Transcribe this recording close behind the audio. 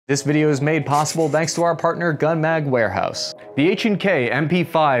This video is made possible thanks to our partner Gun Mag Warehouse. The H&K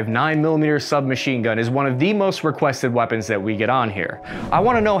Mp5 9mm submachine gun is one of the most requested weapons that we get on here. I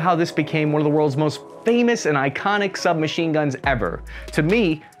want to know how this became one of the world's most famous and iconic submachine guns ever. To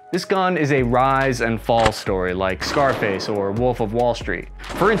me, this gun is a rise and fall story like Scarface or Wolf of Wall Street.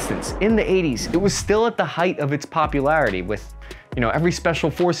 For instance, in the 80s, it was still at the height of its popularity with every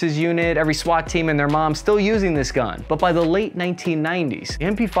special forces unit, every SWAT team and their mom still using this gun. But by the late 1990s, the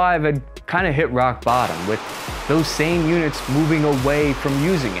MP5 had kind of hit rock bottom with those same units moving away from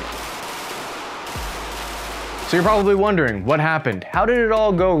using it. So you're probably wondering, what happened? How did it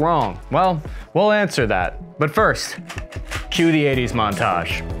all go wrong? Well, we'll answer that. But first, cue the 80s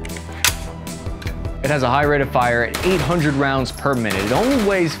montage. It has a high rate of fire at 800 rounds per minute. It only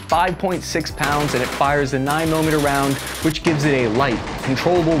weighs 5.6 pounds and it fires a 9mm round, which gives it a light,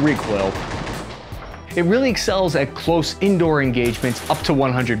 controllable recoil. It really excels at close indoor engagements up to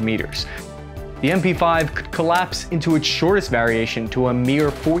 100 meters. The MP5 could collapse into its shortest variation to a mere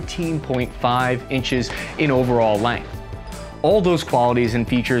 14.5 inches in overall length. All those qualities and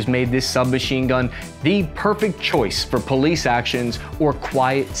features made this submachine gun the perfect choice for police actions or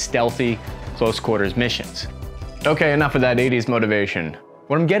quiet, stealthy, close quarters missions. Okay, enough of that 80s motivation.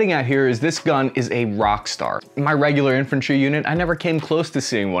 What I'm getting at here is this gun is a rock star. In my regular infantry unit, I never came close to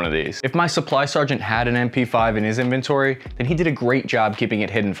seeing one of these. If my supply sergeant had an MP5 in his inventory, then he did a great job keeping it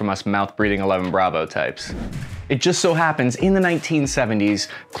hidden from us mouth-breathing 11 Bravo types. It just so happens in the 1970s,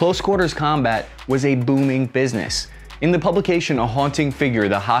 close quarters combat was a booming business. In the publication A Haunting Figure,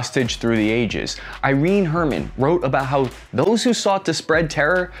 The Hostage Through the Ages, Irene Herman wrote about how those who sought to spread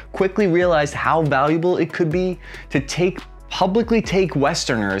terror quickly realized how valuable it could be to publicly take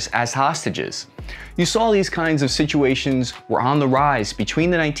Westerners as hostages. You saw these kinds of situations were on the rise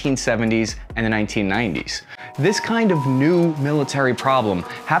between the 1970s and the 1990s. This kind of new military problem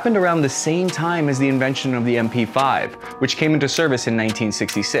happened around the same time as the invention of the MP5, which came into service in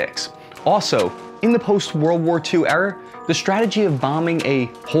 1966. Also, in the post-World War II era, the strategy of bombing a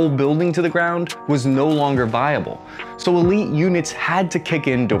whole building to the ground was no longer viable. So elite units had to kick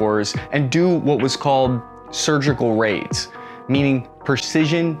indoors and do what was called surgical raids, meaning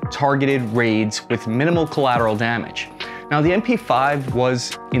precision-targeted raids with minimal collateral damage. Now, the MP5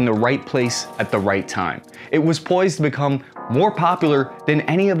 was in the right place at the right time. It was poised to become more popular than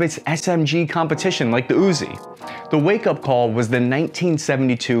any of its SMG competition like the Uzi. The wake-up call was the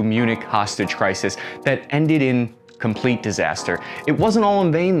 1972 Munich hostage crisis that ended in complete disaster. It wasn't all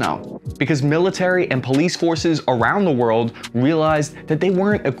in vain though, because military and police forces around the world realized that they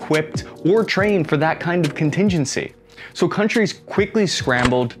weren't equipped or trained for that kind of contingency. So countries quickly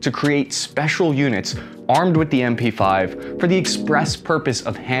scrambled to create special units armed with the MP5 for the express purpose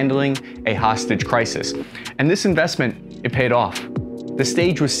of handling a hostage crisis. And this investment, it paid off. The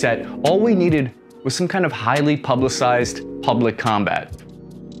stage was set. All we needed was some kind of highly publicized public combat.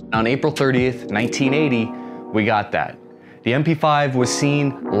 On April 30th, 1980, we got that. The MP5 was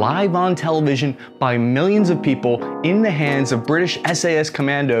seen live on television by millions of people in the hands of British SAS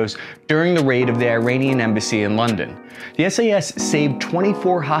commandos during the raid of the Iranian embassy in London. The SAS saved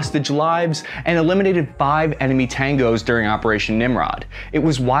 24 hostage lives and eliminated 5 enemy tangos during Operation Nimrod. It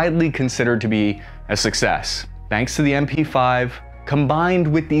was widely considered to be a success, thanks to the MP5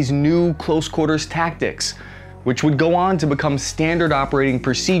 combined with these new close quarters tactics, which would go on to become standard operating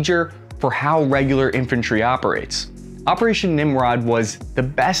procedure for how regular infantry operates. Operation Nimrod was the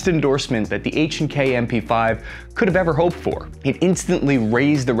best endorsement that the H&K Mp5 could have ever hoped for. It instantly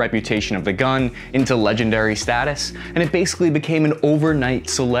raised the reputation of the gun into legendary status, and it basically became an overnight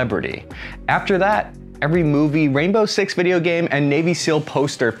celebrity. After that, every movie, Rainbow Six video game, and Navy SEAL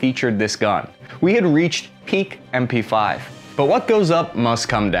poster featured this gun. We had reached peak MP5. But what goes up must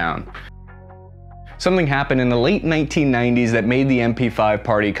come down. Something happened in the late 1990s that made the MP5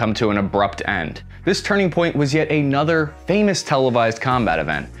 party come to an abrupt end. This turning point was yet another famous televised combat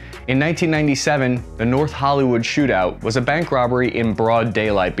event. In 1997, the North Hollywood shootout was a bank robbery in broad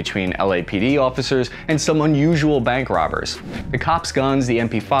daylight between LAPD officers and some unusual bank robbers. The cops' guns, the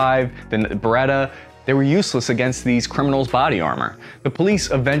MP5, the Beretta, they were useless against these criminals' body armor. The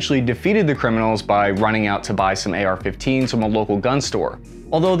police eventually defeated the criminals by running out to buy some AR-15s from a local gun store.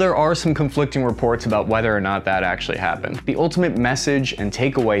 Although there are some conflicting reports about whether or not that actually happened. The ultimate message and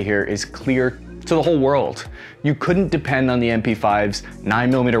takeaway here is clear to the whole world. You couldn't depend on the MP5's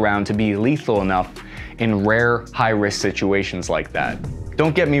 9mm round to be lethal enough in rare, high-risk situations like that.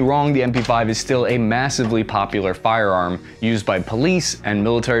 Don't get me wrong, the MP5 is still a massively popular firearm used by police and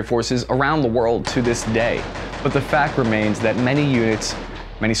military forces around the world to this day. But the fact remains that many units,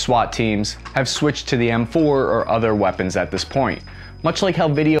 many SWAT teams, have switched to the M4 or other weapons at this point. Much like how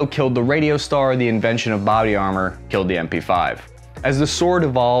video killed the radio star, the invention of body armor killed the MP5. As the sword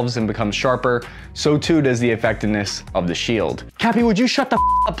evolves and becomes sharper, so too does the effectiveness of the shield. Cappy, would you shut the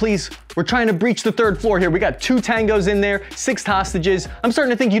up, please? We're trying to breach the 3rd floor here. We got 2 tangos in there, 6 hostages. I'm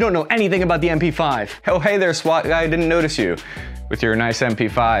starting to think you don't know anything about the MP5. Oh, hey there, SWAT guy, I didn't notice you with your nice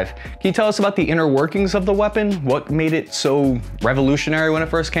MP5. Can you tell us about the inner workings of the weapon? What made it so revolutionary when it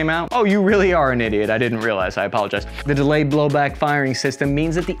first came out? Oh, you really are an idiot. I didn't realize, I apologize. The delayed blowback firing system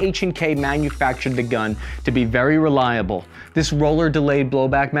means that the H&K manufactured the gun to be very reliable. This roller delayed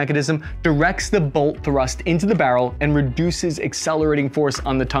blowback mechanism directs the bolt thrust into the barrel and reduces accelerating force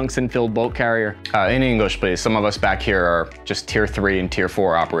on the tungsten-filled bolt carrier. In English, please. Some of us back here are just tier 3 and tier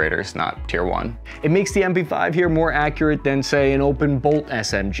 4 operators, not tier 1. It makes the MP5 here more accurate than, say, an open bolt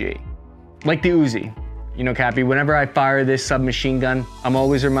SMG. Like the Uzi. You know, Cappy, whenever I fire this submachine gun, I'm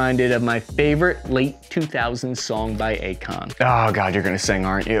always reminded of my favorite late 2000s song by Akon. Oh God, you're gonna sing,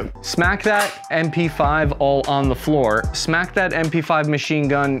 aren't you? Smack that MP5 all on the floor. Smack that MP5 machine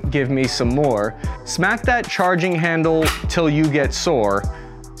gun, give me some more. Smack that charging handle till you get sore.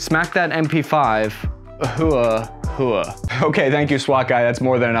 Smack that MP5, hooah, hooah. Okay, thank you, SWAT guy. That's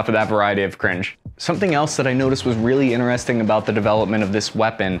more than enough of that variety of cringe. Something else that I noticed was really interesting about the development of this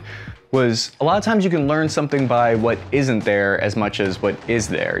weapon was a lot of times you can learn something by what isn't there as much as what is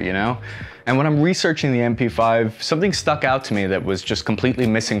there, you know? And when I'm researching the MP5, something stuck out to me that was just completely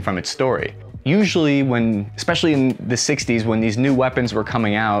missing from its story. Usually especially in the 60s, when these new weapons were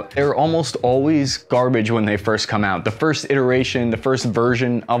coming out, they were almost always garbage when they first come out. The first iteration, the first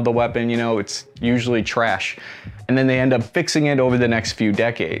version of the weapon, you know, it's usually trash. And then they end up fixing it over the next few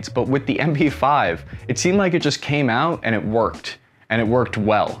decades. But with the MP5, it seemed like it just came out and it worked. And it worked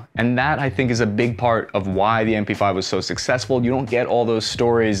well. And that, I think, is a big part of why the MP5 was so successful. You don't get all those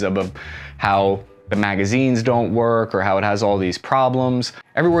stories of how the magazines don't work or how it has all these problems.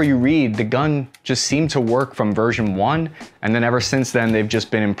 Everywhere you read, the gun just seemed to work from version 1, and then ever since then, they've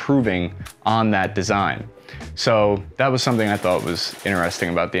just been improving on that design. So that was something I thought was interesting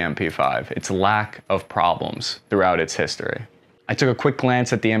about the MP5, its lack of problems throughout its history. I took a quick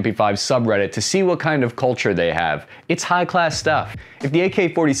glance at the MP5 subreddit to see what kind of culture they have. It's high-class stuff. If the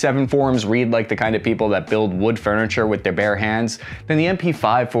AK-47 forums read like the kind of people that build wood furniture with their bare hands, then the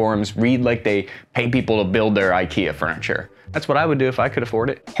MP5 forums read like they pay people to build their IKEA furniture. That's what I would do if I could afford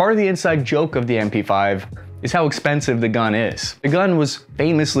it. Part of the inside joke of the MP5 is how expensive the gun is. The gun was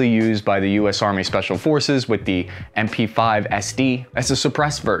famously used by the US Army Special Forces with the MP5 SD as a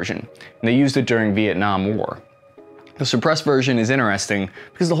suppressed version, and they used it during Vietnam War. The suppressed version is interesting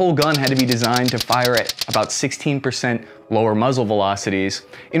because the whole gun had to be designed to fire at about 16% lower muzzle velocities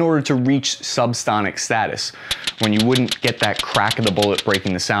in order to reach subsonic status, when you wouldn't get that crack of the bullet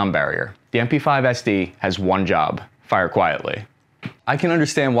breaking the sound barrier. The MP5 SD has one job: fire quietly. I can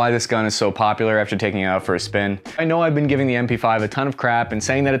understand why this gun is so popular after taking it out for a spin. I know I've been giving the MP5 a ton of crap and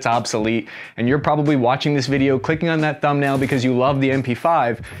saying that it's obsolete, and you're probably watching this video clicking on that thumbnail because you love the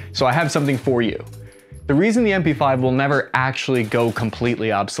MP5, so I have something for you. The reason the MP5 will never actually go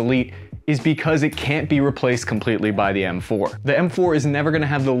completely obsolete is because it can't be replaced completely by the M4. The M4 is never going to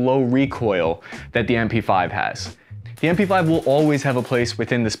have the low recoil that the MP5 has. The MP5 will always have a place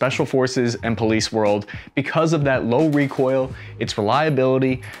within the special forces and police world because of that low recoil, its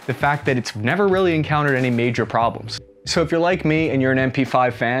reliability, the fact that it's never really encountered any major problems. So if you're like me and you're an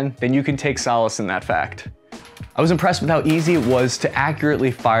MP5 fan, then you can take solace in that fact. I was impressed with how easy it was to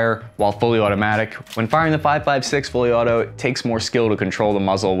accurately fire while fully automatic. When firing the 5.56 fully auto, it takes more skill to control the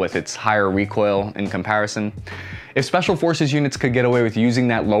muzzle with its higher recoil in comparison. If Special Forces units could get away with using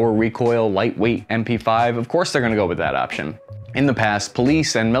that lower recoil, lightweight MP5, of course they're gonna go with that option. In the past,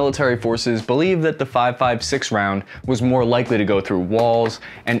 police and military forces believed that the 5.56 round was more likely to go through walls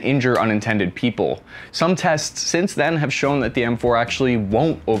and injure unintended people. Some tests since then have shown that the M4 actually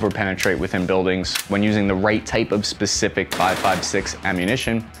won't overpenetrate within buildings when using the right type of specific 5.56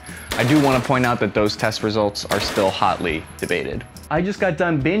 ammunition. I do want to point out that those test results are still hotly debated. I just got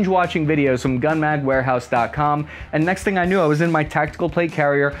done binge watching videos from gunmagwarehouse.com, and next thing I knew I was in my tactical plate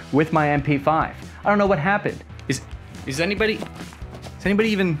carrier with my MP5. I don't know what happened. Is anybody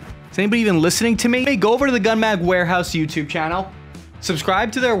even listening to me? Hey, go over to the Gun Mag Warehouse YouTube channel,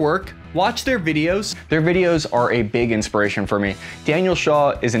 subscribe to their work, watch their videos. Their videos are a big inspiration for me. Daniel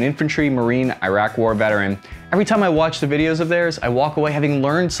Shaw is an infantry, Marine, Iraq War veteran. Every time I watch the videos of theirs, I walk away having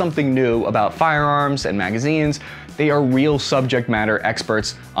learned something new about firearms and magazines. They are real subject matter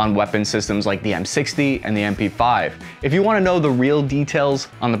experts on weapon systems like the M60 and the MP5. If you want to know the real details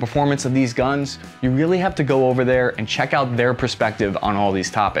on the performance of these guns, you really have to go over there and check out their perspective on all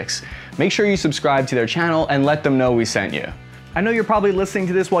these topics. Make sure you subscribe to their channel and let them know we sent you. I know you're probably listening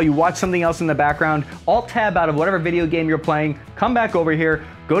to this while you watch something else in the background. Alt-tab out of whatever video game you're playing, come back over here,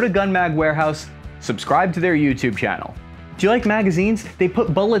 go to Gun Mag Warehouse, subscribe to their YouTube channel. Do you like magazines? They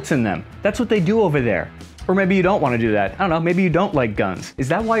put bullets in them. That's what they do over there. Or maybe you don't want to do that. I don't know, maybe you don't like guns. Is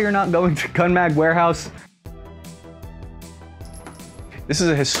that why you're not going to Gun Mag Warehouse? This is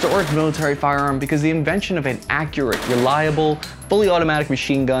a historic military firearm because the invention of an accurate, reliable, fully automatic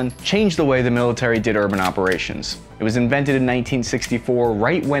machine gun changed the way the military did urban operations. It was invented in 1964,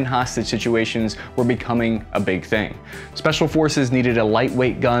 right when hostage situations were becoming a big thing. Special forces needed a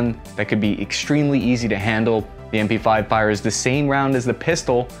lightweight gun that could be extremely easy to handle. The MP5 fires the same round as the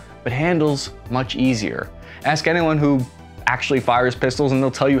pistol, but handles much easier. Ask anyone who actually fires pistols and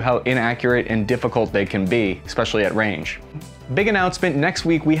they'll tell you how inaccurate and difficult they can be, especially at range. Big announcement, next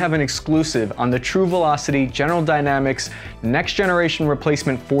week we have an exclusive on the True Velocity General Dynamics next generation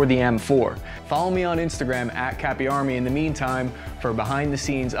replacement for the M4. Follow me on Instagram at CappyArmy in the meantime for behind the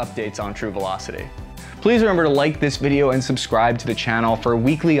scenes updates on True Velocity. Please remember to like this video and subscribe to the channel for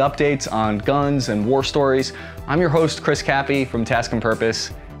weekly updates on guns and war stories. I'm your host, Chris Cappy from Task and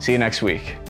Purpose. See you next week.